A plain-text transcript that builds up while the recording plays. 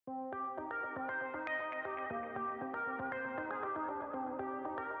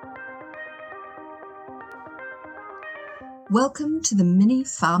Welcome to the Mini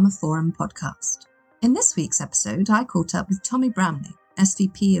Pharmaphorum podcast. In this week's episode, I caught up with Tommy Bramley,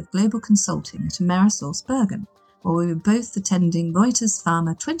 SVP of Global Consulting at Amerisource Bergen, where we were both attending Reuters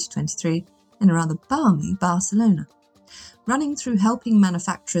Pharma 2023 in a rather balmy Barcelona. Running through helping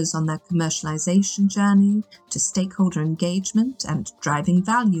manufacturers on their commercialization journey to stakeholder engagement and driving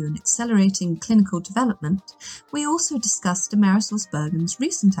value and accelerating clinical development, we also discussed Amerisource Bergen's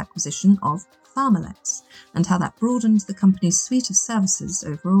recent acquisition of PharmaLex and how that broadened the company's suite of services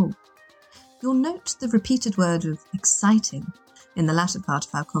overall. You'll note the repeated word of exciting in the latter part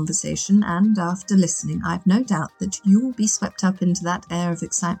of our conversation, and after listening, I've no doubt that you'll be swept up into that air of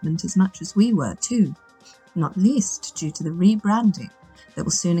excitement as much as we were too, not least due to the rebranding that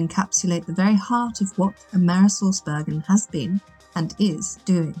will soon encapsulate the very heart of what Amerisource Bergen has been and is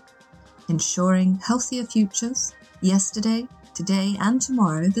doing, ensuring healthier futures, yesterday, today and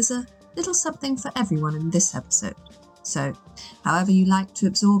tomorrow. There's a little something for everyone in this episode. So, however you like to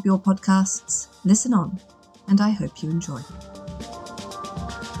absorb your podcasts, listen on, and I hope you enjoy.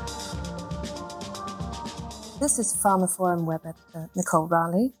 This is PharmaForum web editor Nicole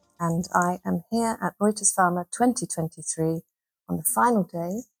Raleigh, and I am here at Reuters Pharma 2023 on the final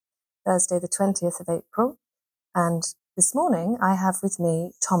day, Thursday the 20th of April, and this morning I have with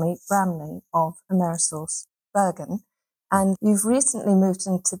me Tommy Bramley of Amerisource Bergen. And you've recently moved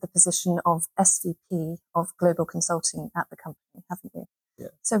into the position of SVP of Global Consulting at the company, haven't you? Yeah.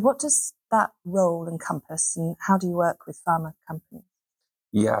 So what does that role encompass, and how do you work with pharma companies?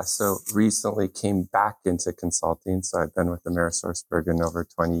 Yeah, so recently came back into consulting. So I've been with Amerisource Bergen over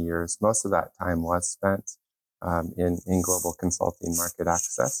 20 years. Most of that time was spent in global consulting market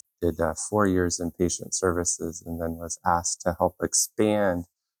access. Did 4 years in patient services and then was asked to help expand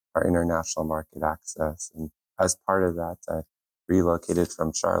our international market access. And as part of that, I relocated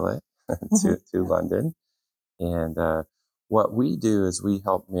from Charlotte to London. And what we do is we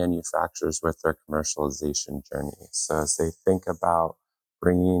help manufacturers with their commercialization journey. So as they think about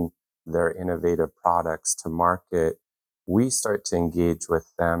bringing their innovative products to market, we start to engage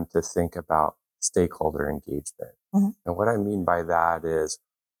with them to think about stakeholder engagement. And what I mean by that is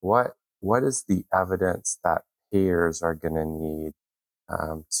what is the evidence that payers are going to need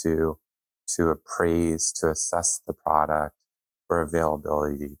to appraise, to assess the product for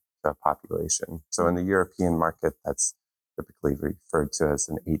availability to a population. So in the European market, that's typically referred to as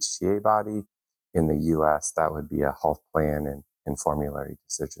an HTA body. In the US, that would be a health plan and formulary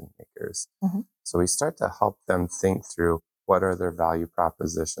decision makers. So we start to help them think through what are their value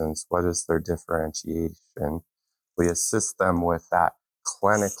propositions, what is their differentiation. We assist them with that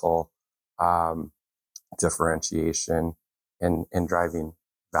clinical differentiation and driving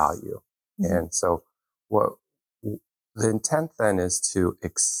value. And so what the intent then is to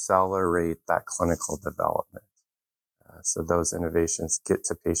accelerate that clinical development. So those innovations get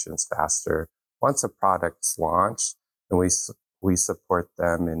to patients faster. Once a product's launched, and we support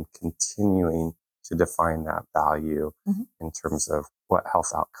them in continuing to define that value in terms of what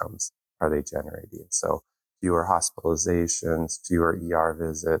health outcomes are they generating. So fewer hospitalizations, fewer ER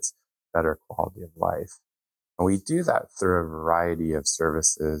visits, better quality of life. And we do that through a variety of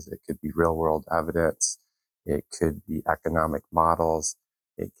services. It could be real world evidence. It could be economic models.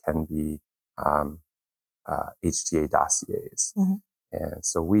 It can be HTA dossiers. And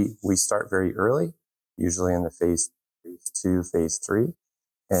so we start very early, usually in the phase 2, phase 3,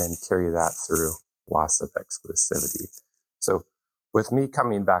 and carry that through loss of exclusivity. So with me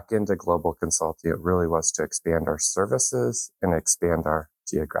coming back into global consulting, it really was to expand our services and expand our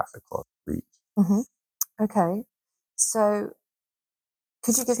geographical reach. Okay. So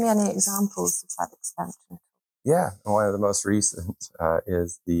could you give me any examples of that expansion? Yeah. One of the most recent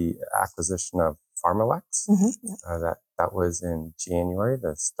is the acquisition of PharmaLex. That was in January,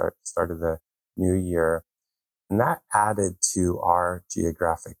 the start of the new year. And that added to our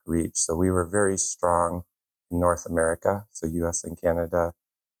geographic reach. So we were very strong in North America, so US and Canada,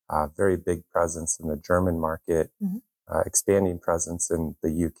 very big presence in the German market, expanding presence in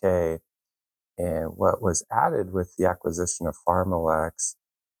the UK. And what was added with the acquisition of PharmaLex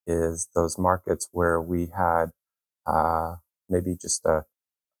is those markets where we had maybe just a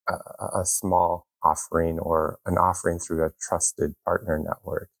small offering or an offering through a trusted partner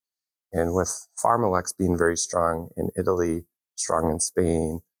network. And with PharmaLex being very strong in Italy, strong in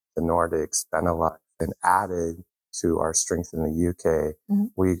Spain, the Nordics, Benelux, and added to our strength in the UK,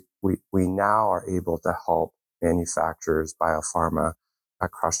 we now are able to help manufacturers, biopharma,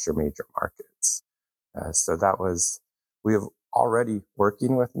 across your major markets. So we have already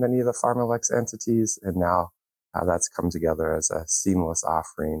working with many of the PharmaLex entities, and now that's come together as a seamless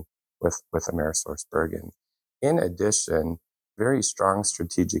offering with Amerisource Bergen. in addition, very strong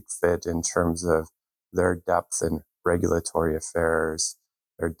strategic fit in terms of their depth in regulatory affairs,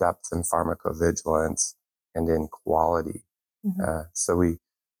 their depth in pharmacovigilance, and in quality. So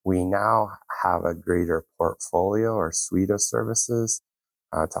we now have a greater portfolio or suite of services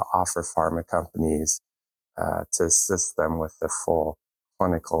to offer pharma companies to assist them with the full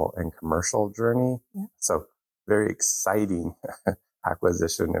clinical and commercial journey. Yeah. So very exciting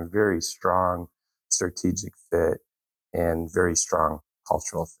acquisition and very strong strategic fit and very strong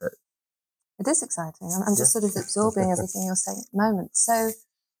cultural fit. It is exciting. I'm just sort of absorbing everything you're saying at the moment. So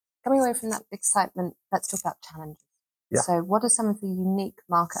coming away from that excitement, let's talk about challenges. Yeah. So what are some of the unique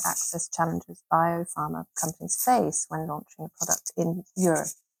market access challenges biopharma companies face when launching a product in Europe?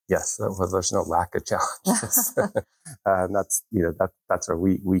 Yes, well, there's no lack of challenges. And that's where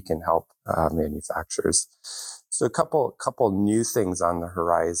we can help manufacturers. So a couple new things on the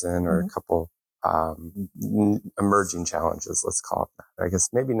horizon, or a couple emerging challenges, let's call it that. I guess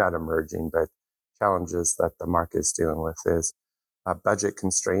maybe not emerging, but challenges that the market is dealing with is budget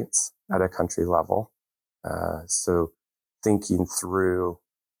constraints at a country level. So thinking through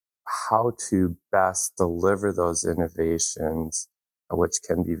how to best deliver those innovations, which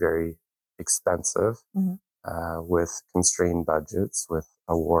can be very expensive with constrained budgets, with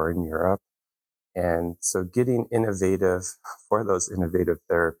a war in Europe. And so getting innovative for those innovative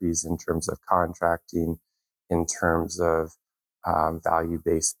therapies in terms of contracting, in terms of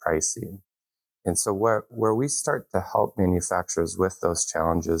value-based pricing. And so where we start to help manufacturers with those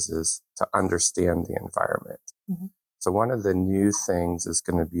challenges is to understand the environment. So one of the new things is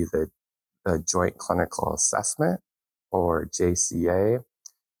going to be the Joint Clinical Assessment, or JCA.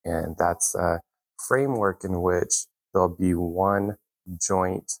 And that's a framework in which there'll be one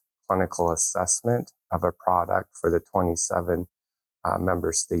joint clinical assessment of a product for the 27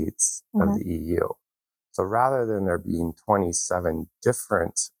 member states of the EU. So rather than there being 27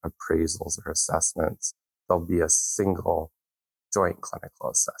 different appraisals or assessments, there'll be a single joint clinical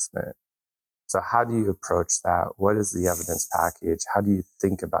assessment. So how do you approach that? What is the evidence package? How do you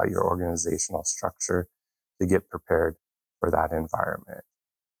think about your organizational structure to get prepared for that environment?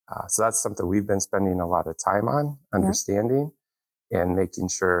 So that's something we've been spending a lot of time on, understanding and making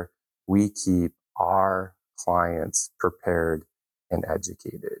sure we keep our clients prepared and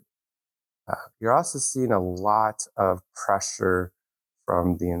educated. You're also seeing a lot of pressure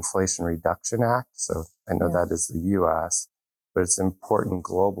from the Inflation Reduction Act. So I know that is the U.S., but it's important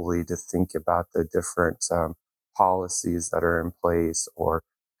globally to think about the different policies that are in place or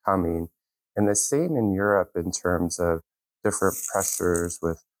coming. And the same in Europe in terms of different pressures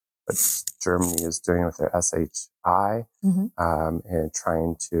with what Germany is doing with their SHI and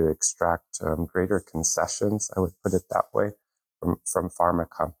trying to extract greater concessions, I would put it that way, from pharma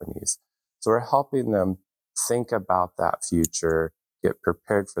companies. So we're helping them think about that future, get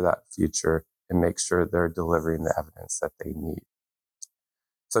prepared for that future, and make sure they're delivering the evidence that they need.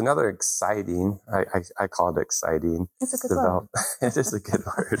 So another exciting, I call it exciting. It's a good word. It is a good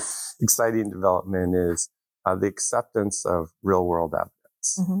word. Exciting development is the acceptance of real world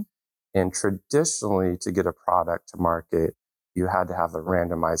evidence. And traditionally, to get a product to market, you had to have a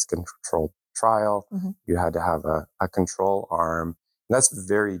randomized controlled trial. You had to have a control arm. And that's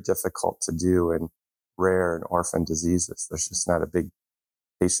very difficult to do in rare and orphan diseases. There's just not a big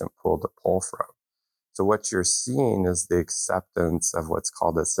patient pool to pull from. So what you're seeing is the acceptance of what's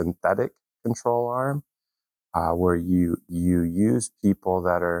called a synthetic control arm, where you use people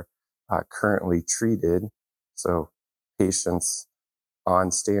that are currently treated, so patients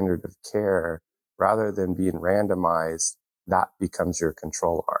on standard of care, rather than being randomized, that becomes your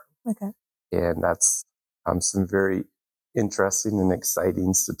control arm. Okay. And that's some very interesting and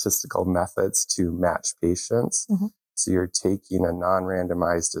exciting statistical methods to match patients. So you're taking a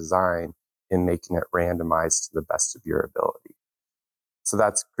non-randomized design and making it randomized to the best of your ability. So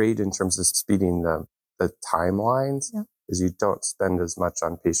that's great in terms of speeding the timelines, is you don't spend as much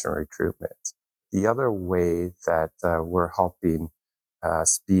on patient recruitment. The other way that we're helping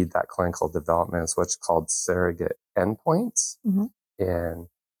speed that clinical development is what's called surrogate endpoints. And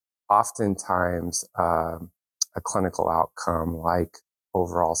oftentimes, a clinical outcome like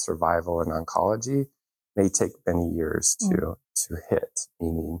overall survival in oncology may take many years to hit,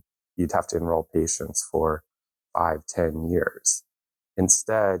 meaning you'd have to enroll patients for 5-10 years.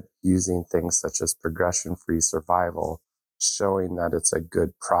 Instead, using things such as progression-free survival, showing that it's a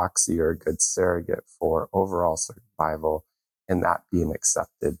good proxy or a good surrogate for overall survival, and that being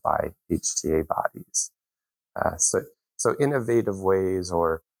accepted by HTA bodies. So innovative ways,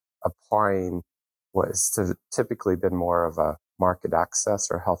 or applying what has typically been more of a market access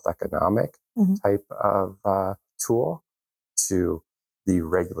or health economic type of tool to the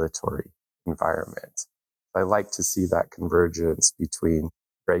regulatory environment. I like to see that convergence between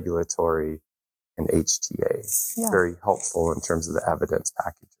regulatory and HTA. Very helpful in terms of the evidence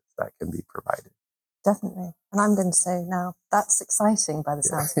packages that can be provided. Definitely. And I'm going to say now, that's exciting by the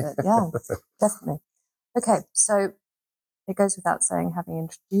sounds of it. Yeah, definitely. Okay, so it goes without saying, having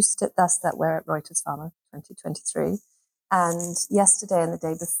introduced it, thus that we're at Reuters Pharma 2023. And yesterday and the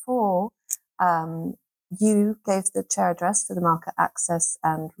day before, you gave the chair address for the Market Access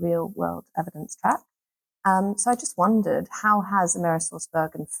and Real World Evidence Track. So I just wondered, how has Amerisource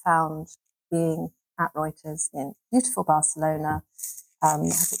Bergen found being at Reuters in beautiful Barcelona?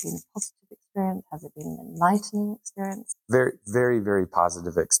 Has it been a positive experience? Has it been an enlightening experience? Very, very, very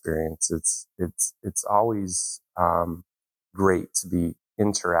positive experience. It's always great to be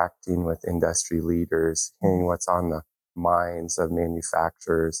interacting with industry leaders, hearing what's on the minds of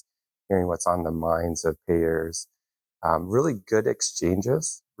manufacturers, hearing what's on the minds of payers. Really good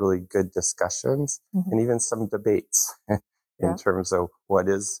exchanges, really good discussions, and even some debates in terms of what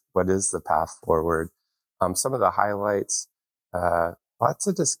is the path forward. Some of the highlights, lots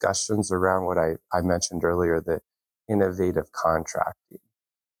of discussions around what I mentioned earlier, the innovative contracting.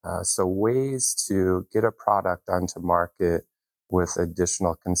 So ways to get a product onto market with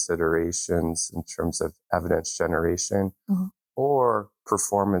additional considerations in terms of evidence generation or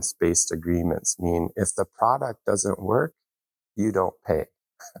performance-based agreements. Mean if the product doesn't work, you don't pay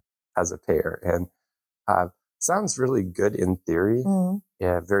as a payer. And sounds really good in theory,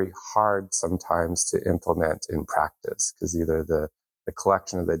 very hard sometimes to implement in practice because either the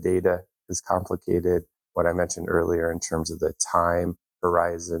collection of the data is complicated, what I mentioned earlier in terms of the time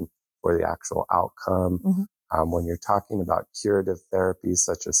horizon for the actual outcome. When you're talking about curative therapies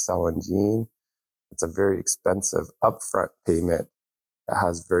such as cell and gene, it's a very expensive upfront payment that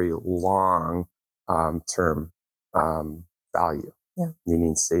has very long term value,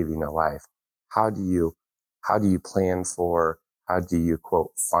 meaning saving a life. How do you plan for, how do you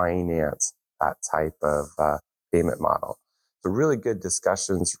quote finance that type of payment model? So really good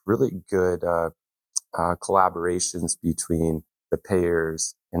discussions, really good collaborations between the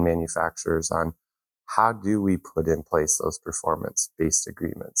payers and manufacturers on how do we put in place those performance-based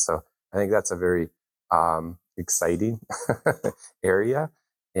agreements. So I think that's a very exciting area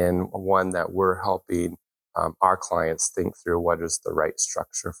and one that we're helping our clients think through what is the right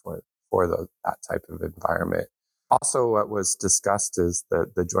structure for that type of environment. Also, what was discussed is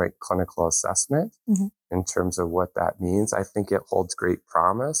the joint clinical assessment in terms of what that means. I think it holds great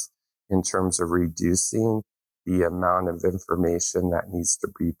promise in terms of reducing the amount of information that needs to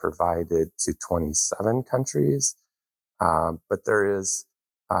be provided to 27 countries. But there is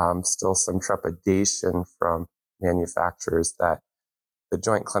still some trepidation from manufacturers that the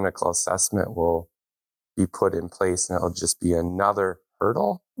joint clinical assessment will be put in place and it'll just be another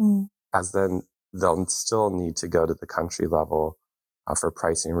hurdle, as then they'll still need to go to the country level for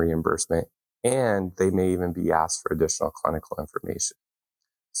pricing reimbursement, and they may even be asked for additional clinical information.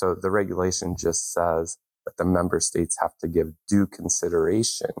 So the regulation just says that the member states have to give due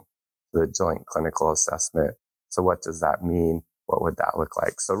consideration to the joint clinical assessment. So what does that mean? What would that look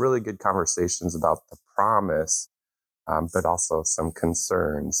like? So really good conversations about the promise, but also some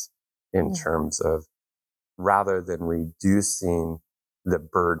concerns in terms of rather than reducing the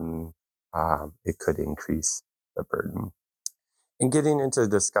burden, it could increase the burden. And getting into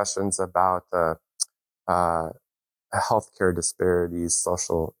discussions about healthcare disparities,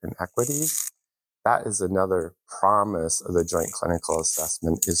 social inequities, that is another promise of the joint clinical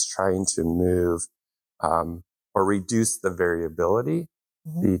assessment, is trying to move or reduce the variability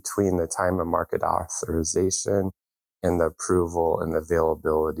between the time of market authorization and the approval and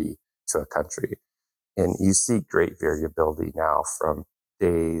availability to a country. And you see great variability now from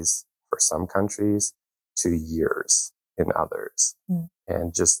days for some countries to years in others.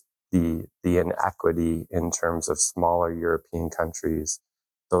 And just the inequity in terms of smaller European countries,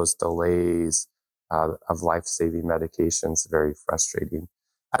 those delays of life-saving medications, very frustrating.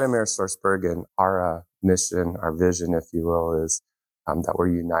 At Amerisource Bergen, our mission, our vision, if you will, is that we're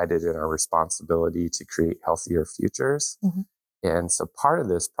united in our responsibility to create healthier futures. And so part of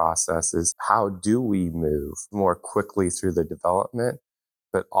this process is how do we move more quickly through the development,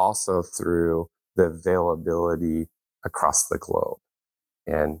 but also through the availability across the globe.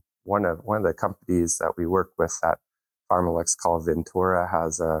 And one of the companies that we work with at PharmaLex called Ventura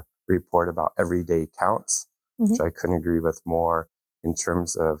has a report about everyday counts, which I couldn't agree with more in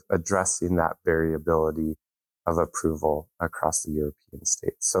terms of addressing that variability of approval across the European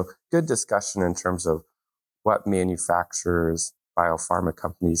states. So good discussion in terms of what manufacturers, biopharma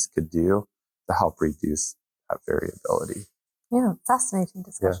companies could do to help reduce that variability. Yeah, fascinating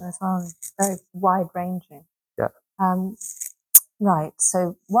discussion as well. It's very wide-ranging. Yeah. Right.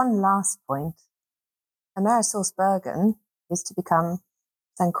 So one last point. Amerisource Bergen is to become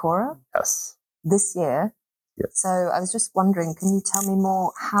Cencora this year. Yes. So I was just wondering, can you tell me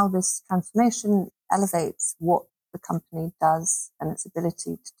more how this transformation elevates what the company does and its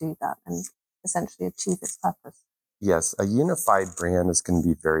ability to do that and essentially achieve its purpose? Yes, a unified brand is going to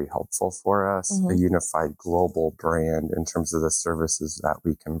be very helpful for us, a unified global brand in terms of the services that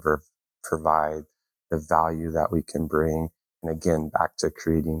we can provide, the value that we can bring. And again, back to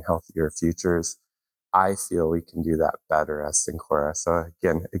creating healthier futures. I feel we can do that better as Cencora. So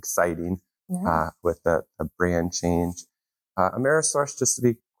again, exciting with the brand change. Amerisource, just to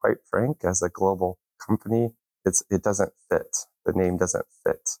be quite frank, as a global company, it doesn't fit. The name doesn't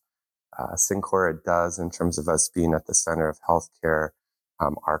fit. Cencora does in terms of us being at the center of healthcare,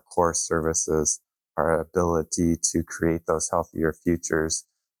 our core services, our ability to create those healthier futures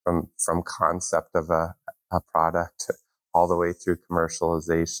from concept of a product all the way through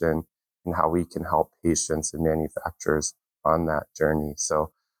commercialization and how we can help patients and manufacturers on that journey.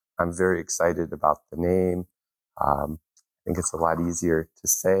 So I'm very excited about the name. I think it's a lot easier to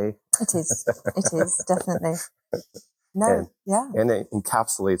say. It is. It is, definitely. And it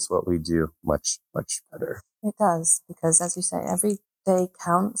encapsulates what we do much, much better. It does, because as you say, every day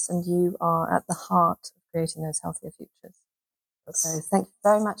counts and you are at the heart of creating those healthier futures. Yes. So thank you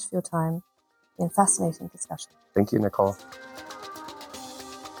very much for your time. It's been a fascinating discussion. Thank you, Nicole.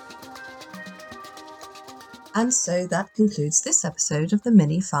 And so that concludes this episode of the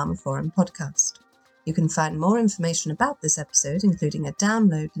Mini pharmaphorum podcast. You can find more information about this episode, including a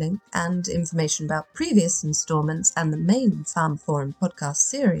download link and information about previous installments and the main pharmaphorum podcast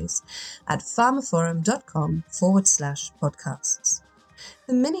series at pharmaphorum.com/podcasts.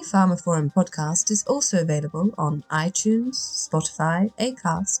 The Mini pharmaphorum podcast is also available on iTunes, Spotify,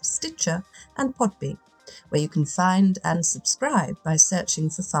 Acast, Stitcher, and Podbean, where you can find and subscribe by searching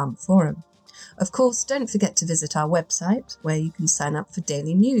for pharmaphorum. Of course, don't forget to visit our website, where you can sign up for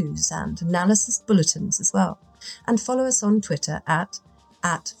daily news and analysis bulletins as well, and follow us on Twitter at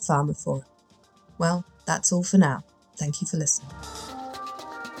pharmaphorum. Well, that's all for now. Thank you for listening.